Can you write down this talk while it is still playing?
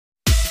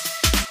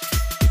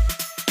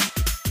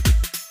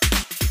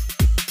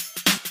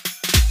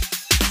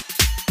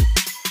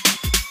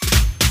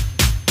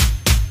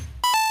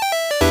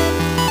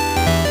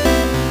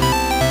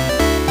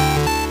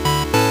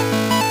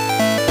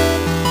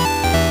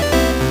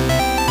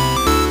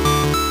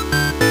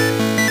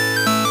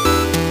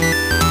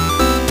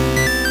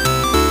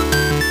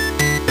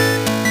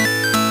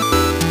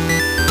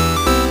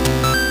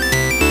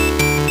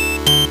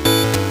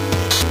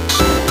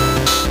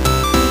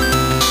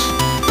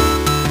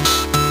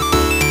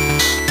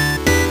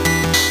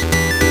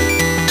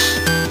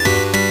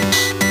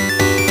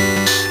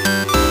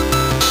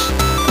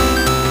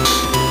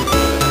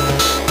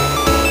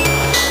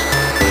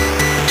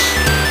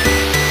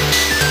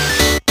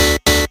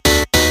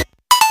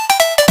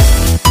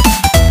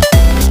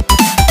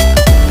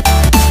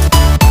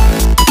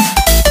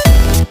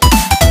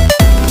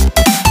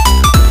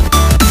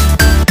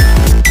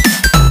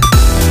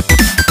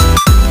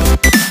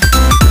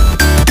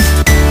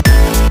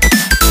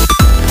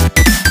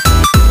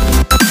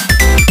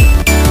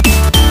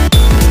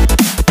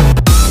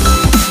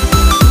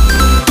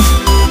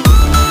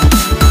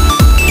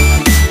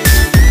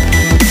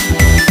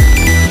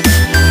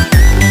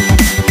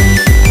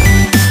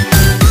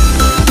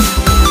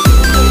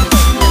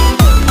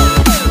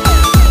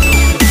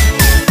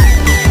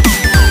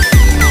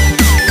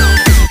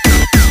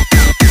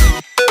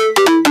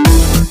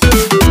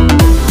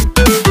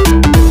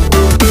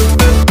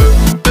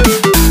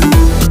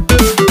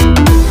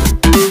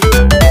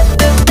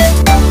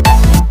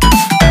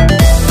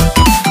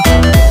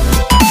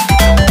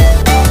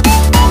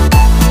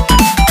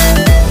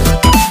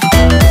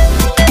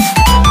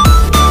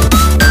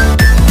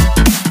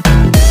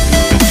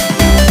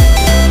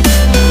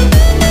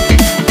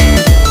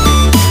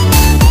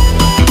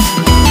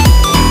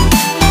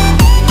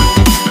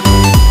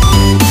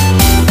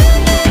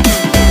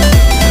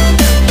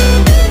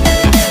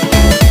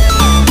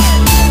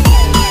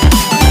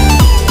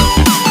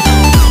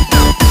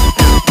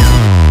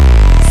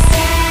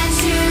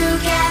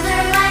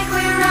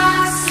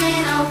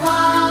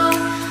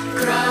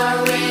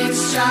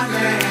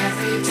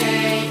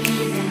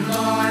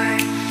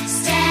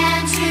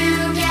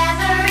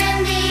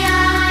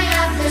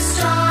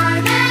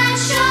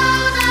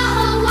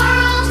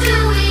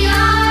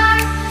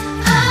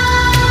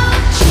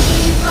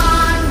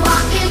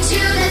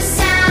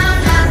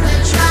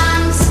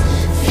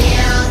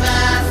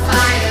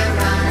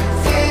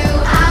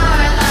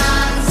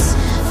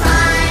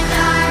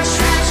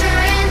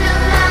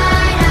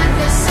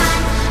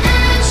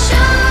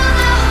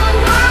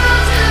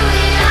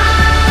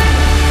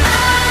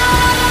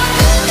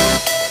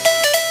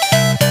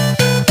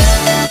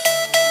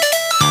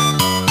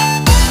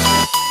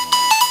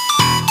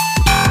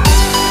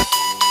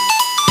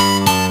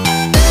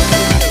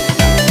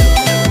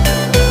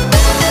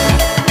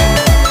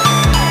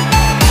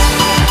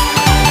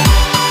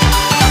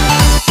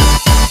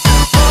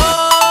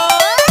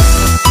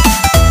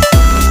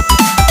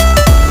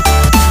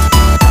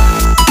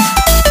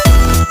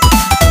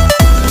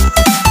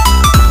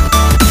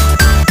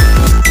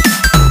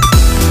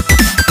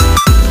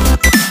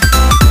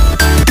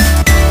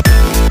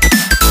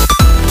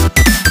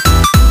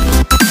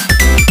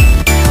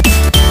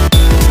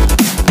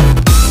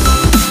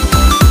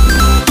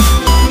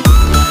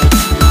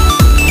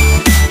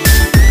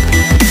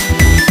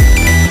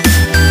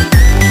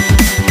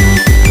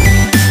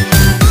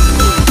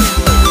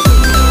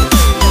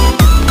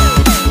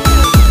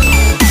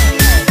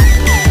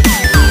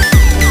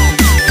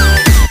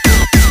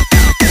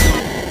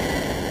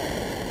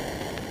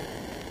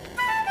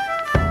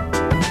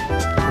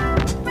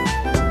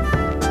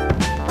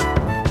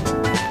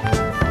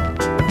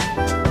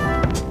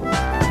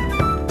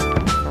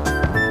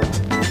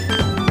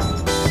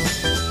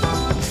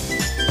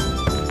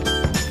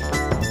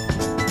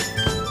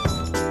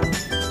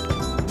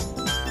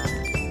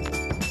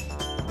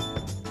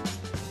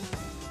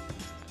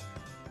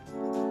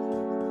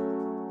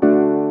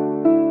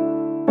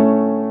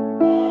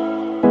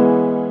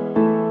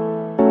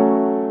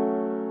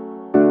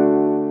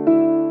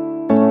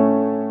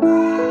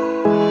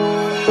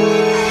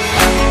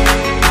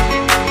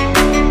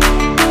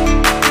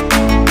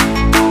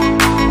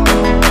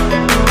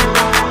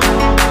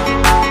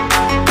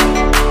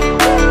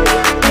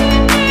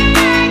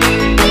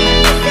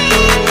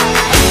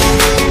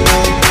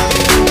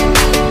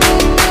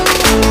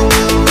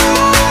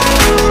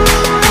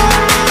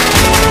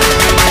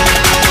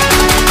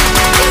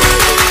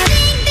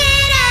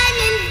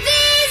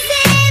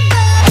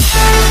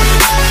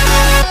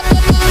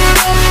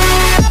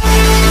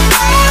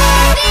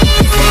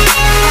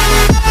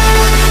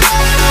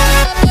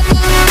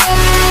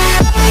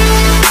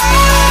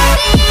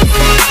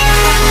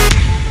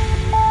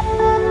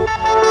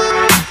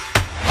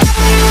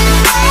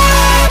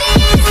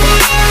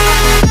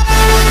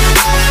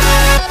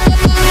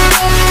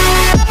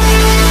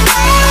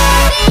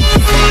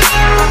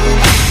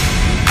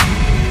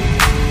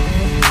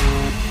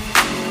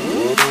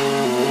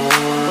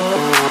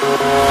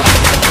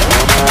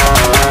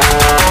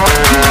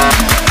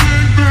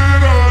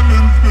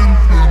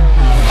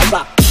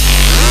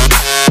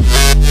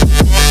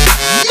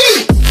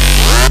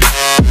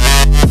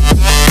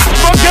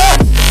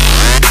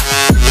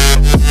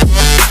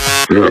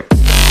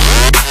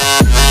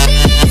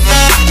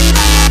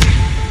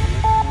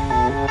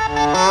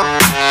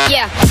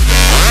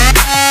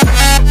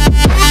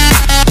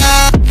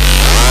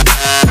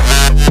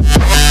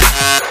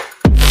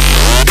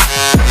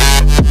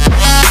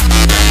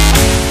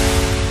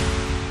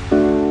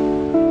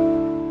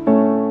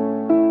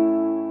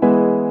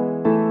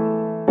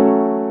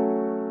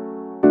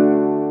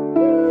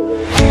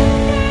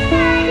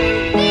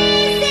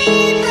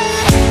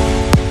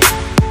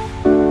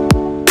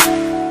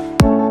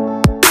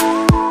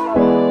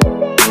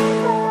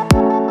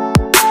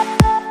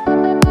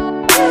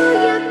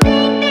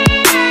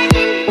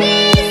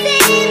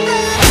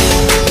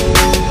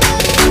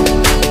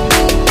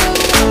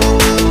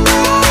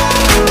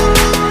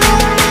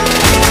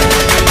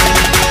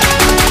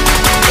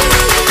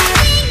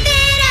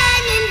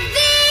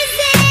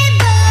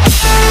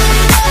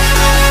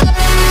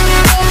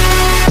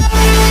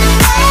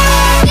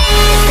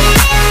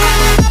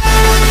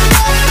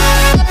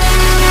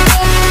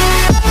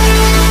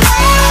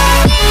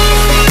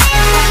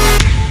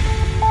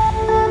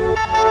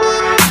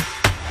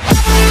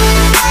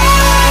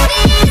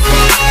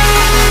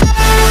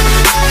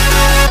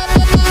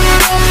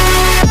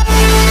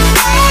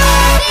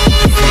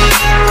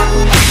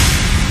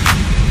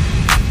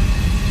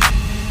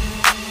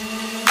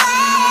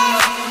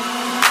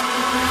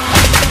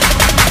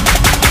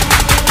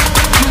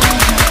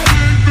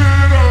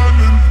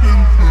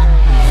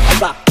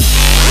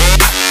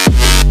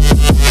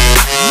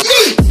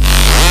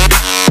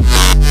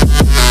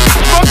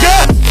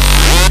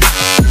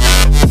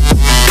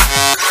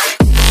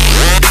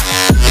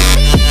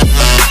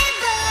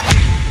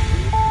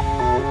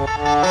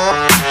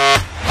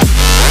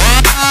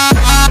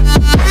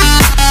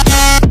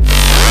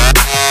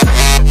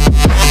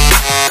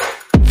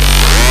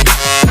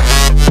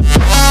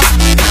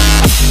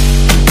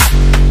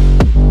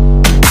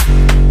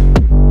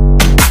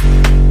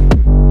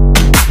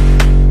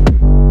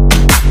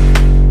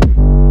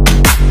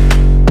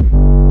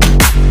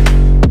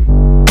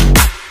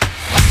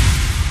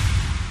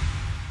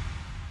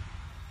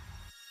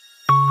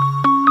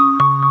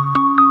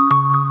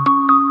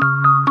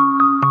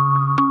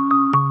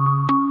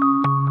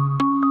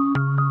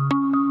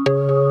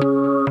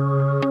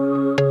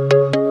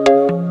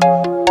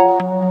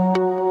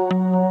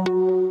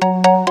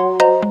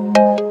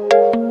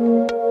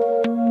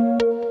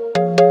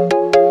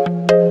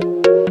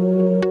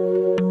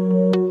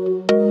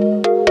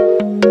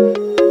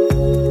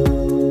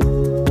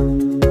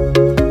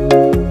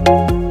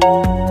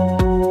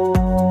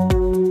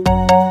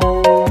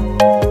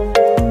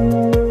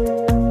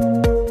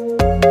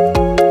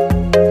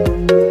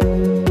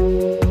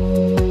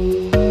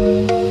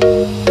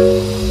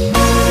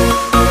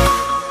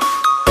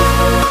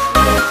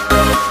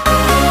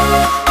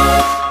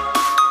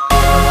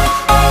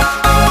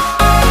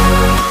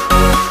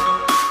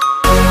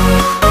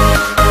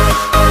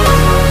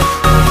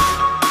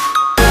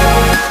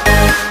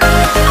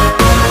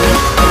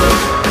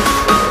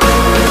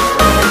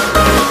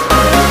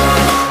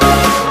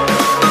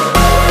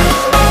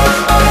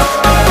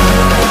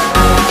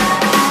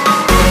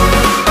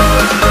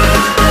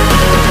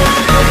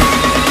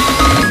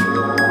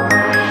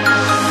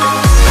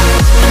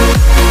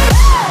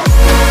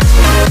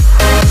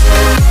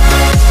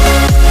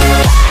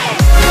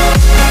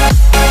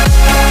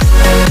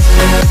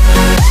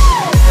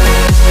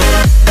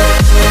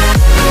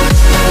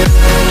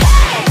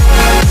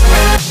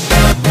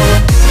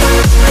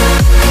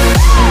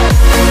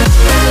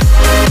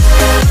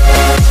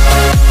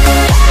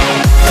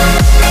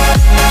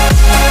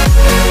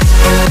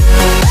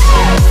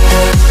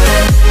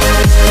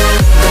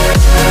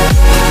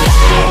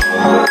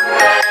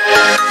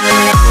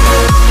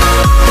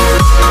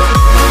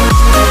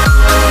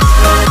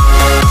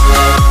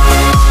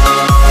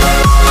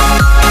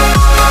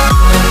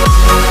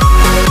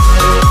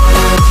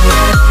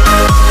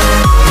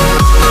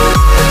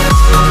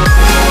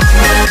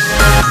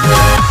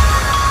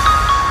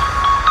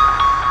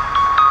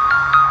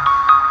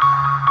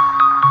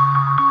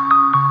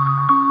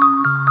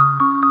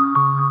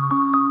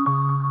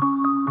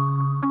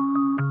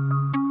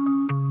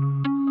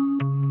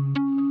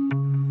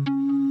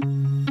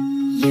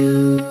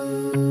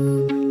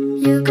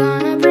You're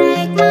gonna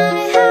break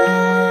my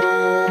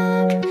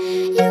heart.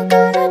 You're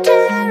gonna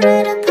tear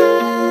it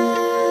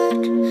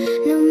apart.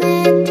 No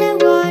matter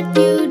what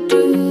you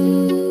do,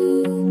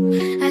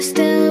 I'll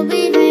still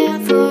be there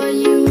for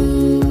you.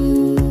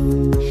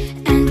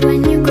 And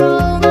when you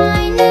call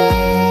my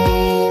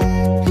name,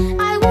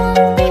 I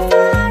won't be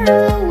far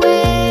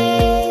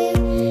away.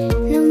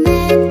 No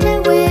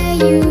matter where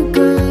you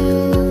go,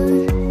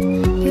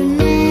 you'll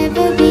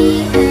never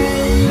be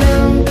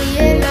alone. Be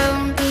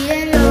alone, be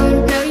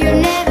alone. No, you'll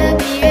never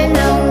be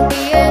alone. Be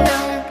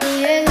alone, be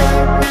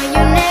alone. No,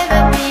 you'll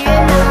never be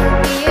alone.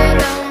 Be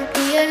alone,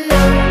 be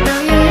alone. No,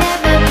 you'll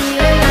never be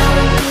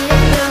alone. Be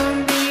alone,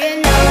 be alone. No,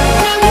 you'll never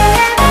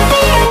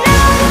be alone.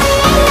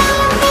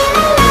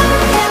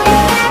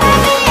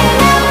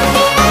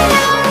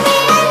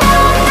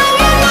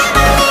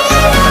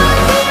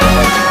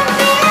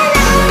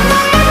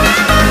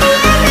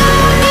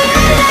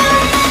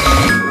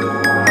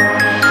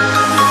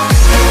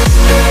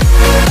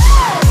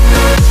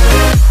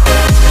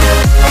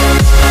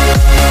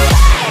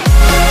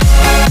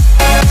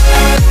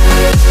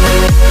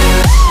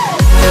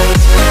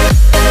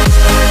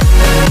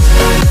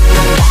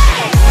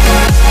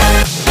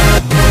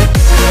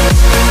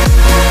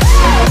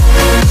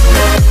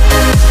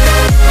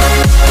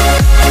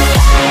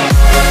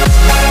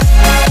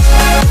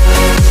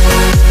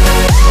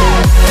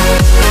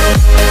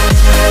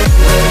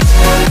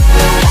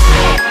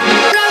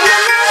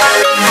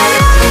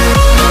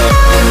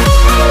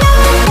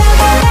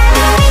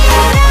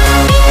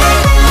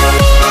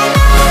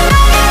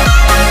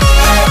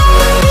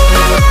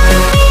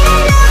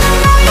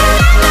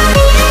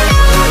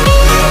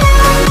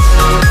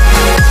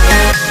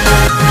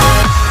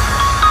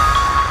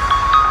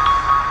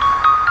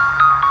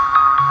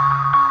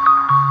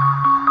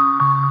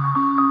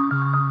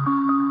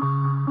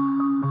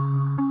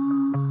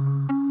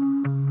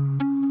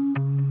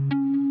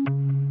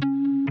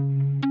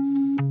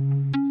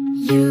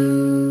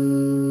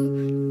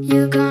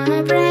 You're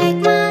gonna break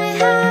my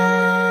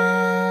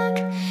heart.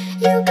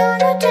 You're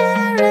gonna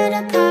tear it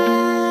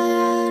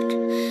apart.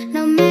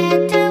 No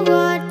matter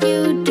what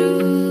you do,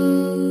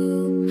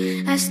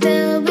 I'll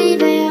still be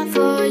there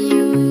for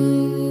you.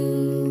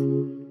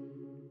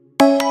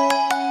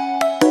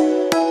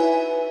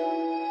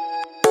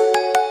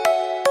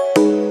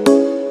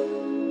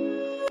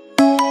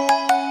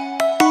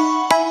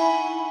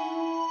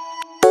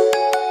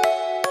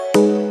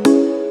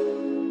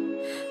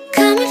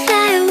 Come and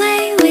fly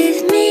away with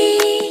me.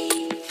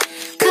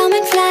 Come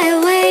and fly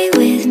away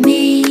with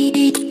me.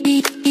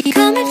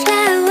 Come and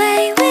fly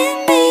away with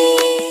me.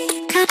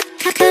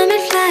 Come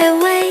and fly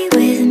away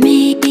with me.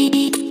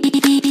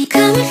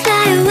 Come and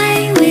fly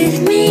away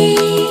with me.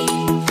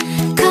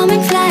 Come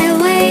and fly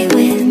away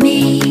with me.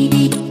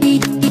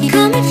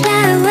 Come and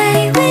fly away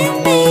with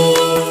me.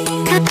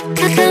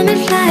 Come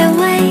and fly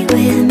away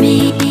with me.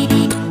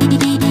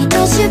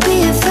 Don't you be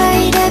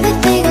afraid,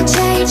 everything will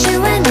change. You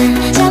and I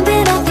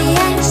jumping off the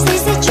edge. They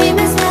say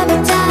dreamers never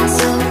die,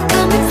 so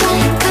come and fly,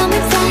 come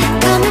and fly,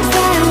 come and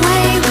fly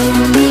away with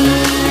me.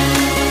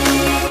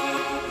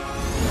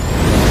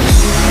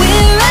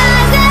 We're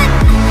rising,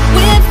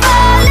 we're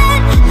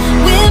falling,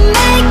 we're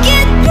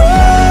making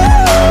through.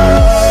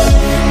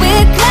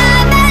 We're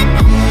climbing,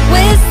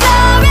 we're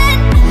soaring,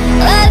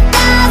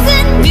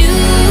 1,000 views.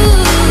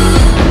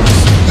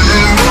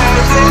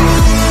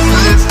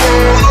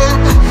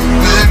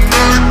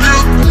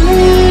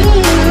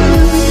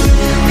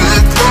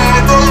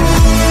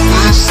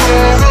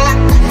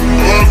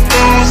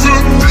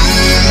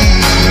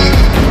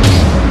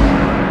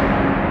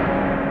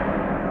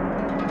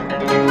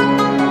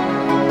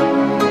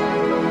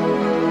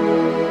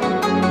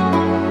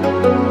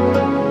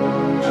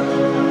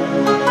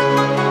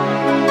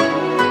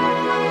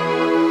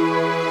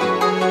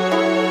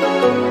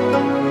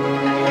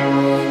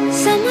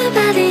 Somewhere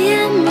by the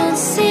Emerald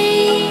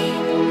Sea,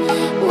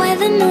 where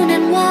the moon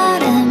and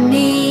water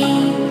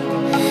meet.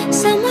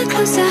 Somewhere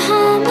close to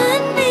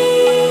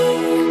harmony,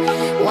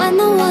 when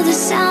the world is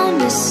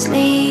sound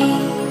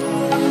asleep.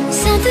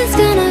 Something's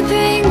gonna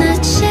bring the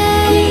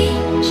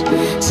change,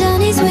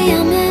 journeys we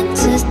are meant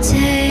to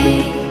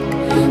take.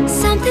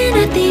 Something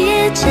at the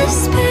edge of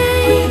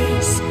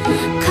space,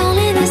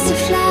 calling us to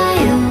fly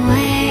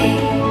away.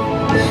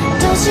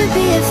 Don't you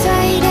be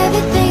afraid,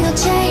 everything will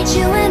change.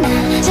 You and I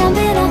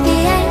jumping off the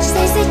edge.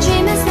 They say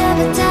dreamers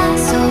never die,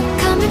 so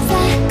come and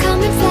fly,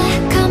 come and fly,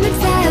 come and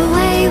fly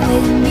away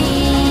with me.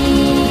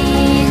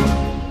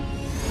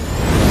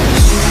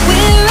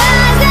 We're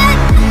rising,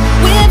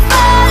 we're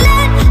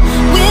falling,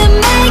 we're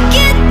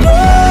making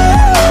through.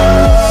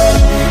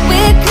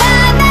 We're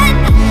climbing,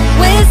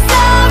 we're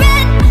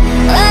soaring,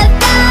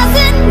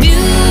 1,000 views.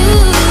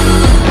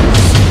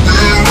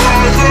 We're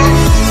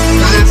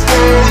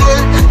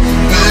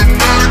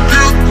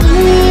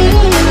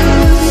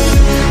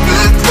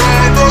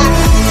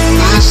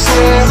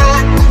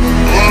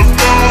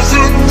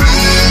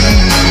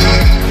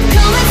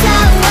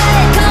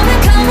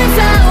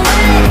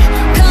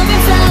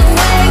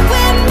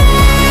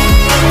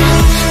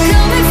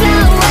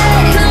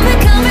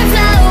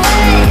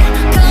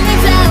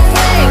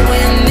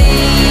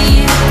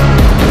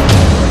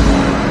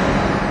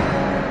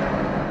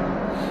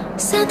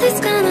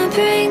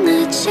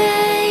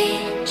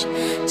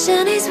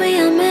we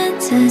are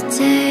meant to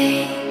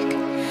take.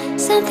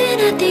 Something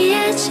at the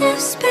edge of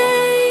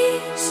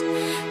space,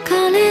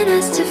 calling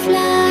us to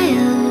fly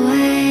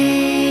away.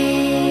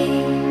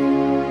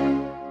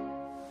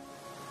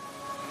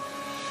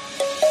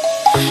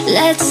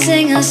 Let's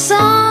sing a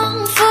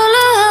song full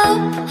of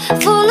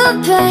hope, full of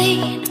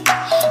pain.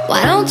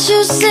 Why don't you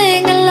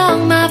sing along,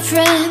 my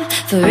friend,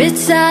 for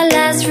it's our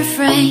last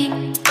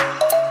refrain.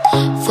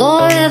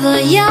 Forever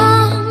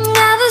young,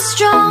 ever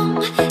strong,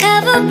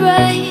 ever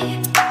brave.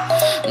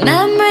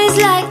 Memories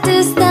like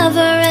this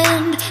never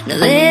end, no,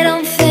 they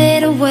don't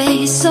fade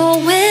away. So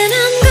when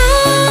I'm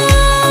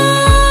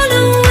gone,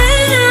 oh,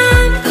 when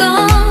I'm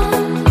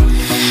gone,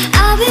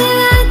 I'll be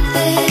right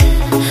there,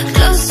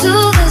 close to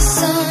the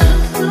sun.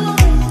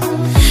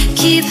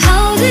 Keep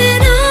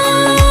holding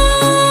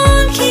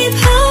on, keep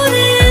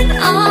holding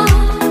on,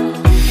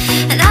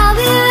 and I'll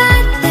be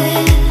right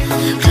there,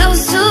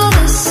 close to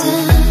the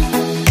sun,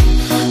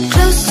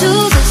 close to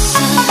the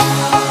sun.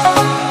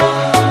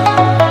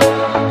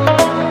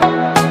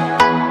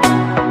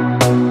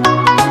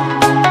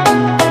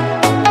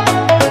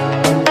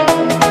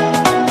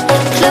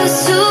 Close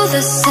to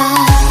the sun.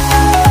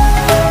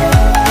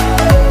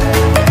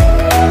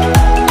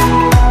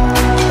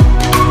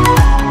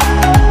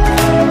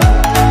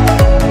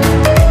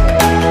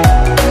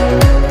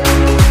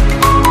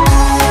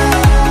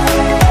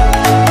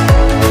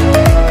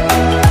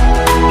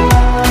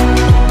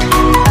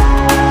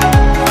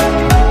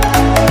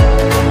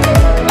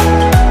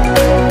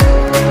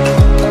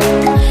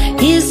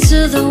 Here's to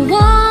the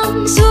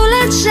ones who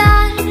let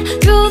shine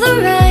through the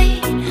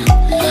rain,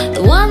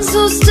 the ones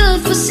who stood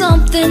for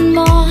something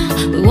more.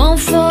 We won't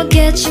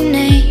forget your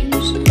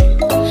names.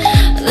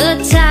 The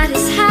tide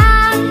is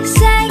high,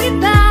 say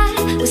goodbye,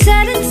 we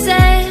set it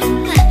sail,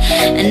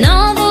 and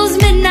all those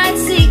midnight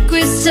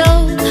secrets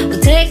told, we'll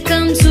take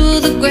them to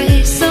the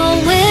grave. So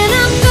when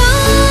I'm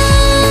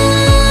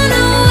gone,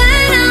 oh,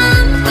 when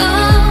I'm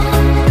gone,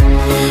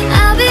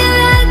 I'll be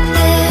right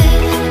there,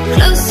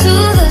 close to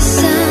the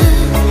sun.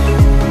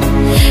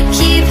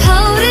 Keep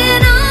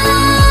holding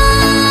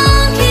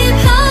on, keep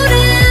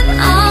holding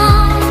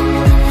on,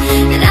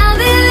 and I'll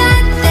be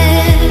right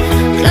there,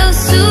 close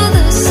to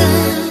the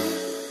sun,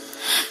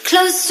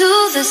 close to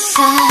the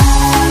sun.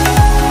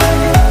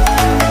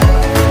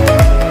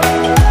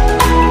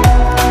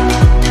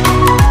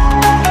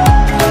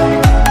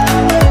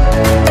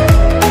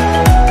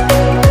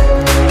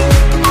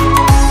 Close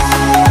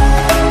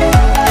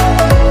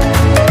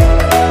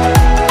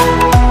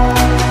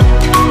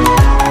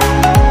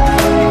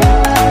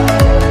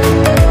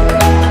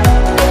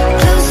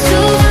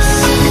to the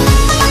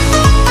sun.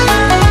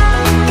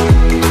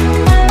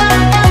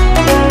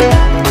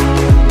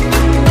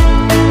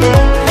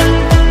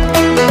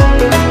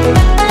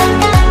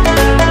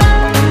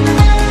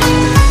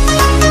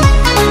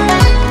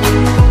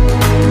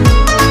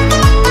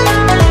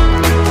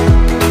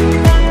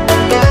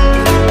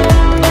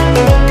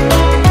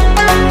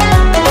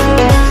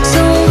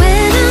 So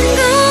when I'm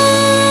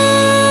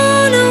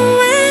gone, oh,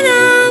 when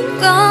I'm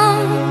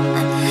gone,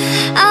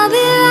 I'll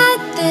be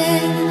right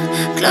there,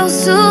 close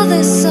to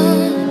the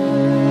sun.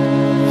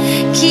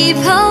 Keep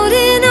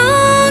holding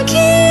on,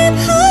 keep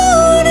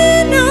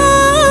holding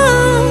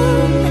on,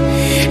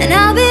 and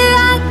I'll be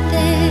right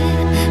there,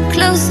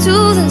 close to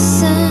the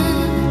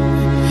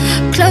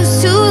sun, close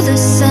to the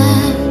sun.